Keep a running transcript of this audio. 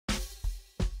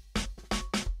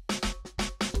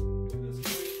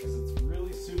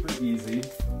easy.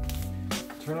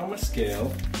 Turn on my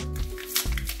scale.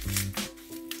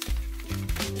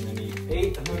 And I need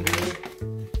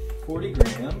 840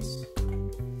 grams.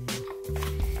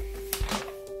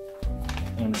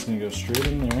 And I'm just going to go straight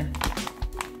in there.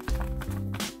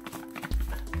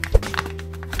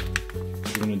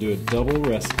 We're going to do a double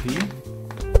recipe.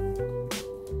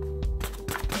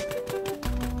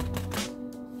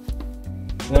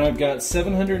 Then I've got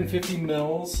 750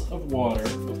 mils of water,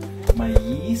 my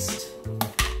yeast,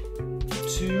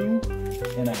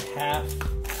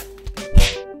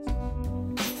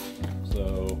 2.5.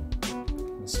 So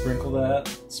sprinkle that,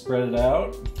 spread it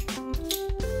out.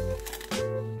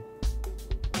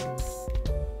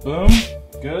 Boom,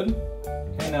 good.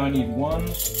 Okay, now I need 1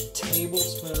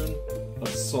 tablespoon of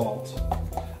salt.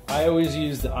 I always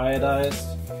use the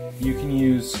iodized. You can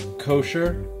use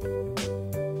Kosher.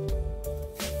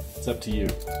 It's up to you.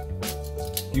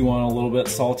 If you want a little bit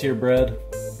saltier bread,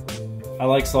 I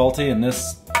like salty, and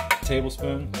this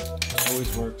tablespoon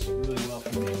always works really well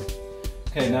for me.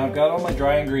 Okay, now I've got all my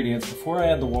dry ingredients. Before I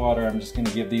add the water, I'm just going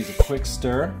to give these a quick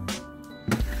stir,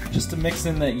 just to mix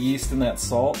in that yeast and that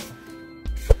salt.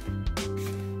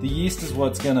 The yeast is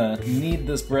what's going to knead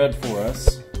this bread for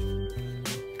us.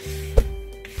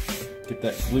 Get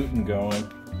that gluten going.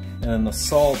 And then the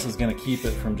salt is going to keep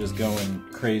it from just going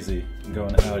crazy and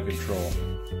going out of control.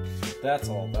 That's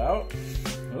all about.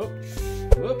 Whoop,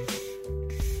 whoop.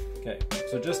 Okay,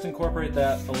 so just incorporate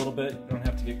that a little bit. You don't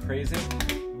have to get crazy.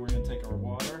 We're going to take our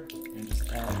water and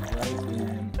just add it right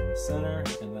in the center.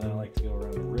 And then I like to go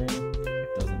around the ring.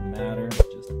 Doesn't matter,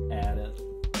 just add it.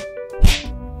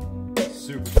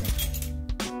 Super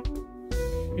simple.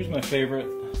 Here's my favorite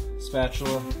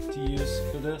spatula to use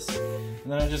for this.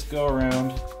 And then I just go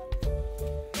around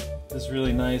this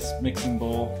really nice mixing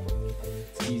bowl.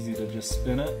 It's easy to just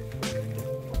spin it.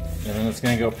 And then it's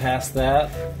going to go past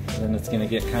that. And then it's going to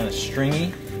get kind of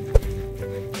stringy.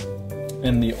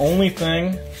 And the only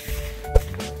thing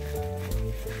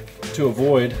to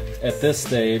avoid at this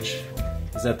stage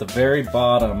is at the very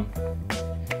bottom,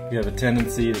 you have a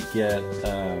tendency to get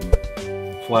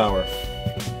flour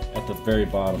at the very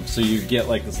bottom. So you get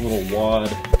like this little wad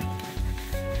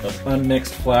of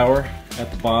unmixed flour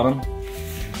at the bottom.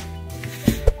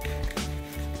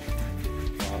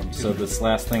 So this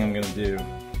last thing I'm going to do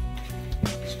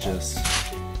is just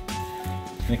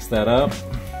mix that up,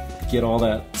 get all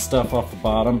that stuff off the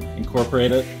bottom,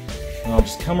 incorporate it, and I'll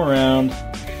just come around,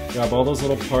 grab all those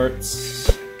little parts,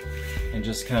 and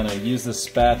just kind of use this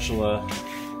spatula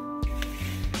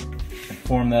and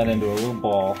form that into a little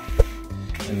ball.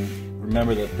 And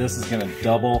remember that this is going to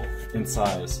double in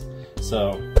size.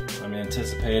 So I'm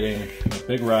anticipating a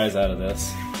big rise out of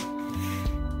this.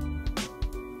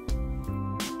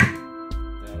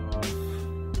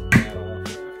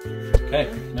 Okay,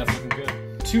 that's looking good.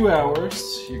 2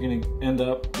 hours, you're going to end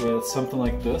up with something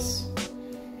like this.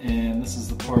 And this is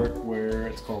the part where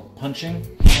it's called punching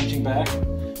back.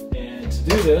 And to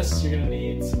do this, you're going to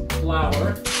need some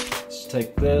flour. Just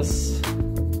take this,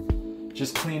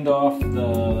 just cleaned off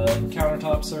the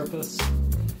countertop surface.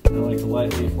 I like to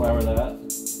lightly flour that.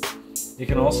 It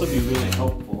can also be really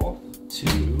helpful to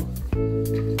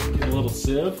get a little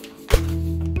sieve.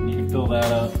 You can fill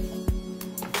that up,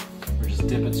 or just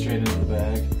dip it straight into the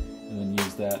bag, and then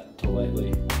use that to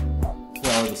lightly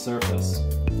flour the surface.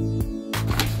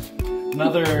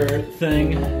 Another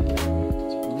thing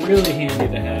that's really handy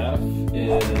to have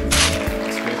is a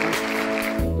scraper.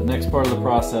 The next part of the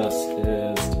process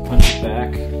is to punch it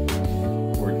back,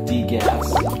 or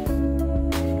degas.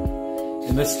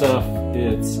 And this stuff,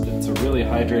 it's a really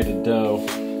hydrated dough,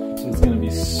 so it's going to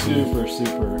be super,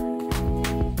 super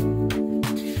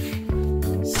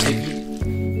sticky.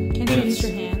 Can you use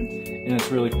your hands? And it's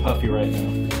really puffy right now.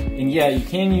 And yeah, you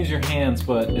can use your hands,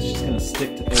 but it's just going to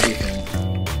stick to everything.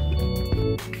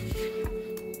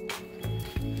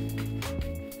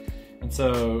 And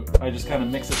so I just kind of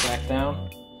mix it back down,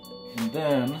 and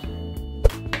then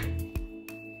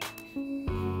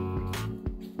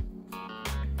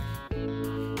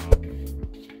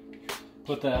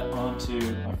put that onto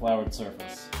my floured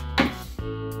surface,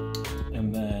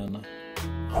 and then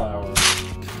flour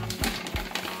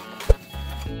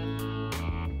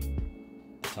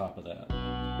the top of that.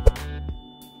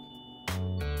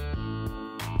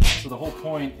 So the whole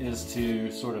point is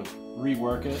to sort of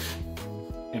rework it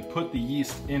and put the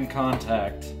yeast in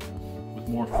contact with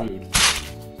more food.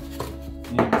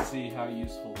 And you can see how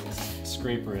useful this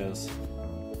scraper is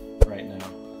right now.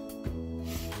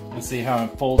 You can see how I'm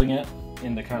folding it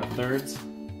into kind of thirds.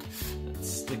 It's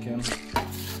sticking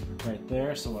right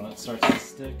there, so when it starts to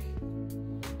stick,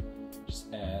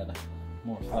 just add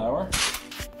more flour.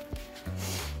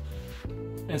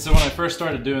 And so when I first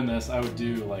started doing this, I would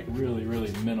do like really,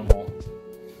 really minimal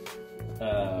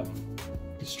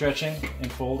stretching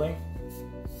and folding.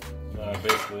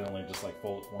 Basically only just like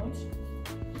fold it once.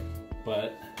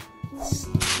 But it's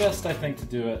best, I think, to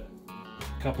do it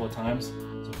a couple of times.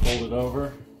 So fold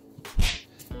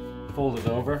it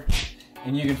over,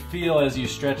 and you can feel as you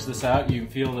stretch this out, you can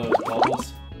feel those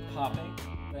bubbles popping.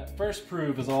 That first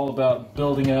proof is all about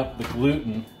building up the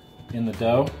gluten in the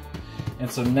dough. And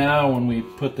so now when we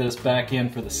put this back in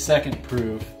for the second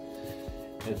proof,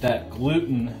 that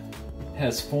gluten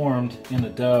has formed in the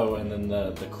dough, and then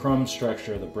the crumb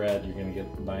structure of the bread, you're gonna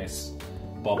get nice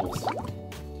bubbles.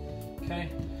 Okay,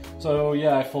 so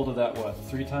yeah, I folded that, what,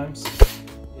 3 times?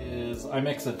 I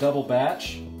mix a double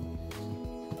batch,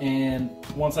 and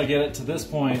once I get it to this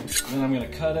point, then I'm gonna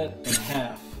cut it in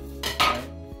half, right?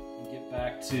 And get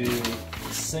back to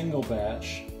the single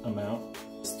batch amount.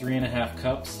 It's 3.5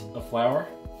 cups of flour.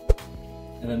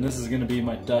 And then this is gonna be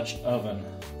my Dutch oven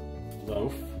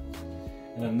loaf.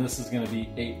 And then this is gonna be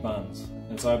 8 buns.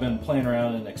 And so I've been playing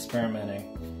around and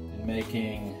experimenting and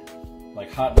making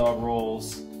like hot dog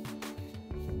rolls.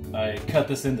 I cut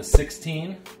this into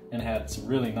 16 and had some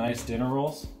really nice dinner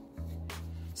rolls.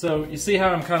 So you see how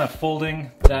I'm kind of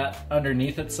folding that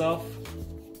underneath itself?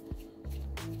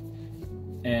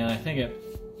 And I think it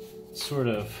sort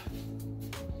of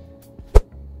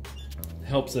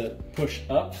helps it push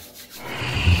up. So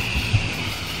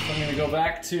I'm gonna go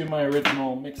back to my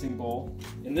original mixing bowl.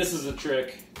 And this is a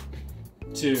trick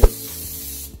too.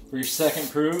 For your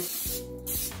second proof,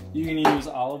 you can use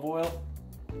olive oil.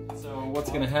 So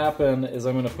what's gonna happen is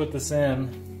I'm gonna put this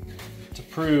in to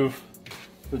prove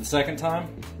for the second time,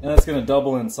 and that's gonna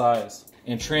double in size.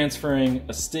 And transferring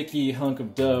a sticky hunk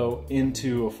of dough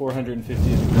into a 450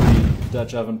 degree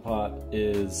Dutch oven pot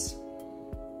is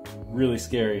really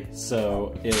scary.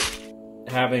 So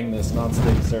having this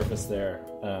non-stick surface there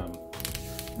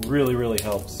really, really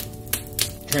helps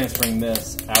transferring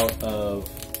this out of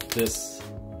this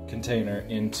container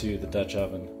into the Dutch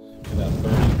oven without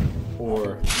burning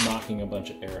or knocking a bunch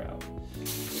of air out.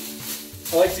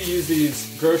 I like to use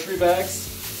these grocery bags.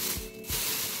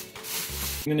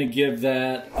 I'm gonna give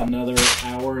that another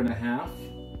 1.5 hours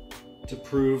to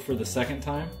prove for the second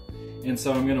time. And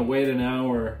so I'm gonna wait 1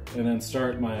 hour and then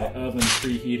start my oven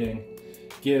preheating.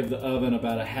 Give the oven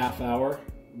about a 1/2 hour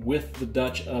with the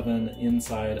Dutch oven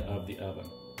inside of the oven,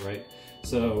 right?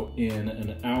 So in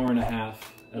 1.5 hours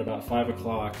at about 5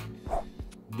 o'clock,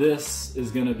 this is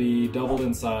gonna be doubled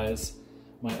in size.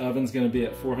 My oven's gonna be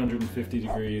at 450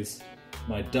 degrees.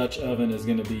 My Dutch oven is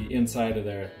gonna be inside of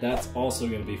there. That's also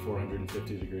gonna be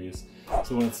 450 degrees.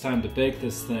 So when it's time to bake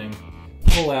this thing,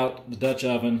 pull out the Dutch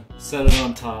oven, set it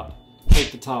on top,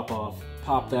 take the top off,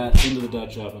 pop that into the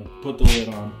Dutch oven, put the lid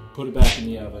on, put it back in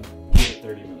the oven, give it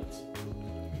 30 minutes.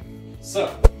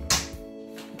 So,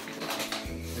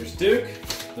 there's Duke,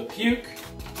 the puke.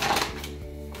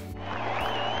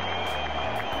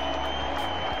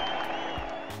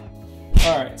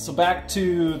 All right, so back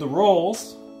to the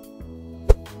rolls.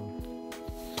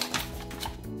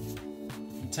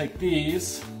 Take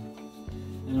these,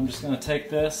 and I'm just gonna take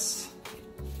this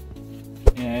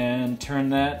and turn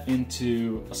that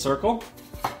into a circle.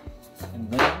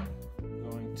 And then I'm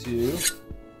going to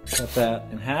cut that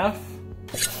in half,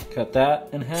 cut that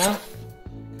in half,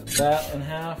 cut that in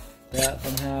half, that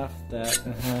in half, that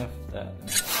in half, that in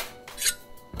half.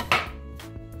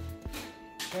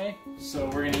 Okay, so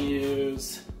we're gonna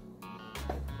use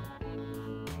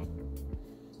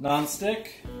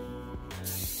non-stick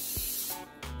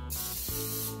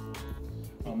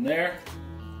on there.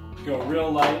 Go real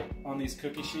light on these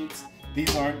cookie sheets.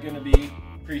 These aren't gonna be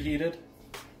preheated.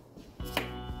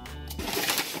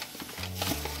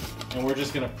 And we're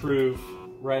just gonna prove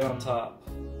right on top,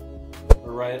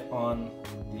 or right on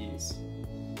these.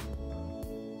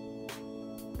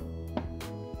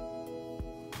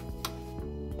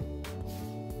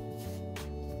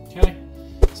 Okay,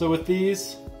 so with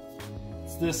these,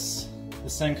 it's the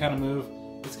same kind of move.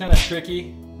 It's kind of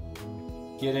tricky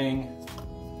getting,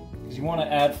 because you want to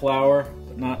add flour,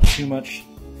 but not too much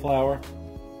flour.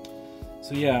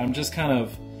 So yeah, I'm just kind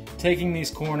of taking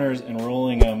these corners and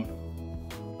rolling them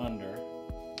under.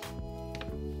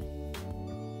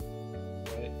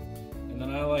 Right? And then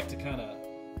I like to kind of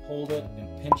hold it and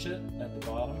pinch it at the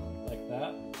bottom, like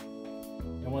that.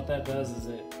 And what that does is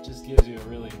it just gives you a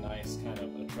really nice kind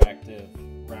of attractive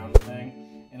round thing.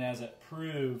 And as it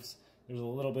proves, there's a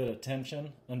little bit of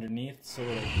tension underneath, so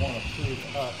it'll want to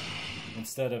prove up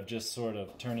instead of just sort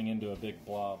of turning into a big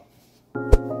blob.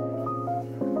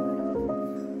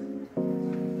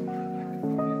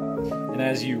 And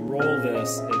as you roll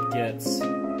this,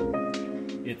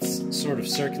 sort of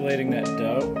circulating that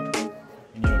dough,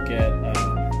 and you'll get,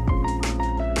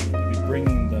 you'll be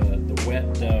bringing the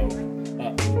wet dough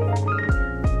up.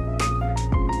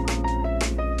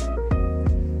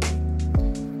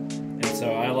 And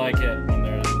so I like it when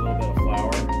there's a little bit of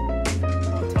flour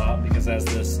on top, because as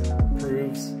this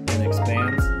proves and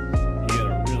expands, you get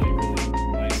a really, really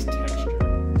nice texture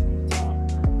on top.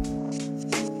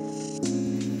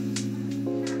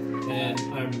 And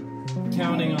I'm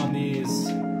counting on these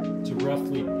to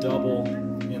roughly double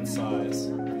in size,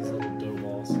 these little dough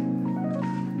balls.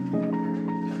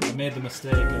 I made the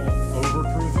mistake of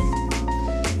over-proofing,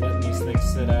 letting these things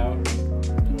sit out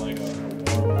in like a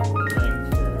warm thing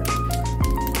for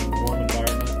a warm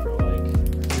environment for like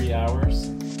 3 hours,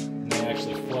 and they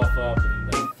actually fluff up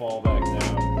and they fall back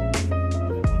down.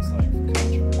 What it looks like for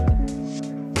kosher bread.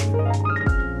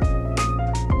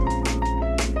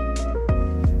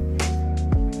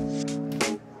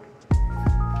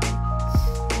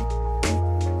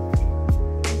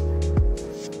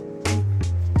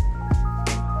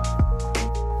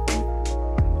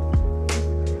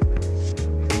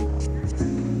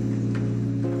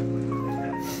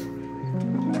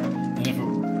 And if a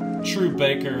true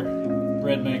baker,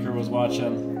 bread maker was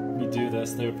watching me do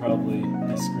this, they would probably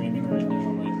be screaming right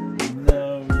now, like,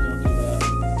 no, you don't do that.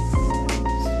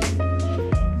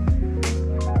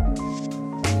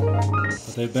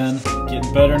 But they've been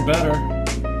getting better and better,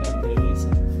 haven't they, Lisa?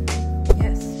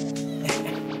 Yes.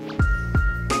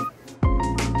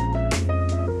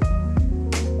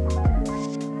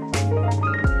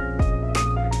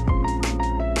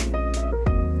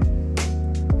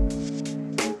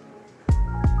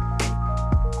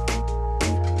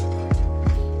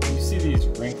 You see these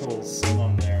wrinkles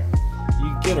on there.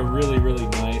 You get a really, really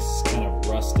nice kind of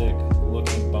rustic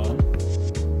looking bun.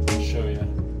 I'll show you.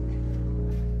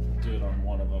 Do it on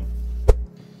one of them.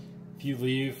 If you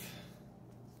leave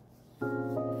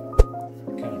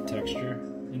kind of texture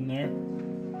in there,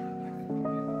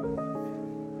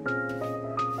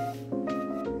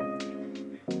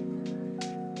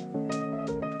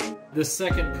 this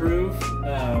second proof is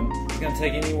going to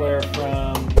take anywhere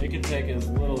from, it could take as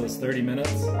little as 30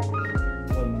 minutes.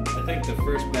 I think the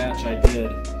first batch I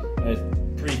did, I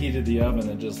preheated the oven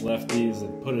and just left these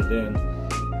and put it in,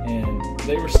 and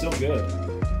they were still good.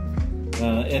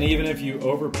 And even if you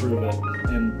overproof it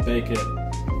and bake it,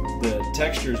 the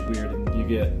texture is weird and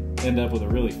you end up with a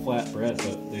really flat bread,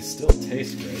 but they still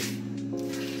taste great.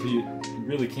 So you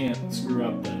really can't screw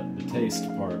up the taste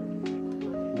part.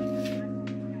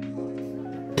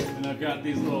 And I've got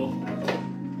these little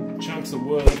chunks of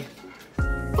wood,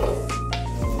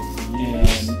 and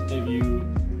if you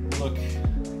look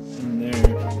in there,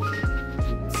 you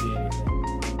can see anything.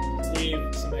 Just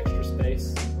leave some extra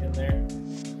space in there,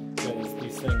 because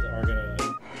these things are going to lift up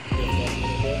a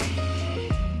little bit.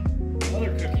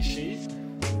 Another cookie sheet,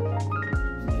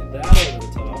 lay that over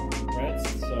the top, right?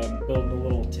 So I'm building a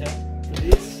little tent for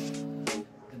these.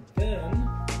 And then,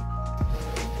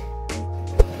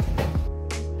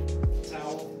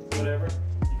 towel, whatever,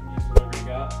 you can use whatever you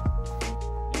got,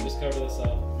 and just cover this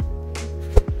up.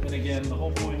 And again, the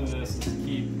whole point of this is to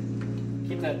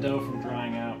keep that dough from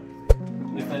drying out.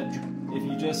 If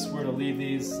you just were to leave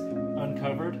these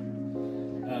uncovered,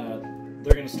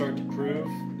 they're going to start to prove,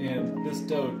 and this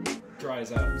dough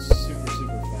dries out super,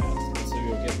 super fast. And so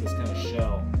you'll get this kind of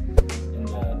shell, and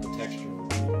the texture will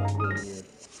be really weird.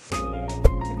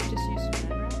 Have you just used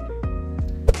saran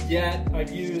wrap? Yeah,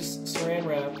 I've used saran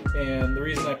wrap, and the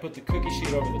reason I put the cookie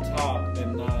sheet over the top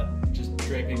and not just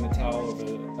draping the towel over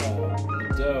the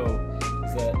dough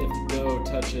is that if the dough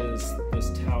touches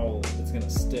this towel, it's going to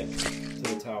stick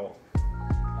to the towel.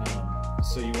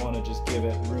 So you want to just give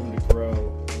it room to grow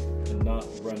and not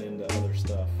run into other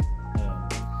stuff.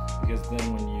 Because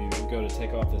then when you go to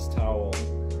take off this towel,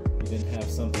 you didn't have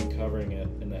something covering it,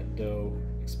 and that dough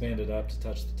expanded up to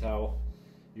touch the towel,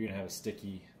 you're going to have a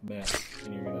sticky mess,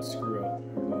 and you're going to screw up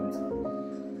your buns.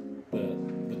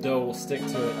 The dough will stick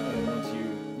to it, and once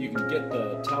you can get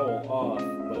the towel off,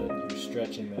 but you're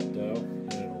stretching that dough,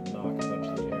 and it'll knock a bunch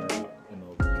of the air out, and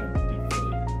it'll kind of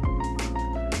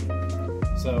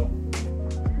deflate. So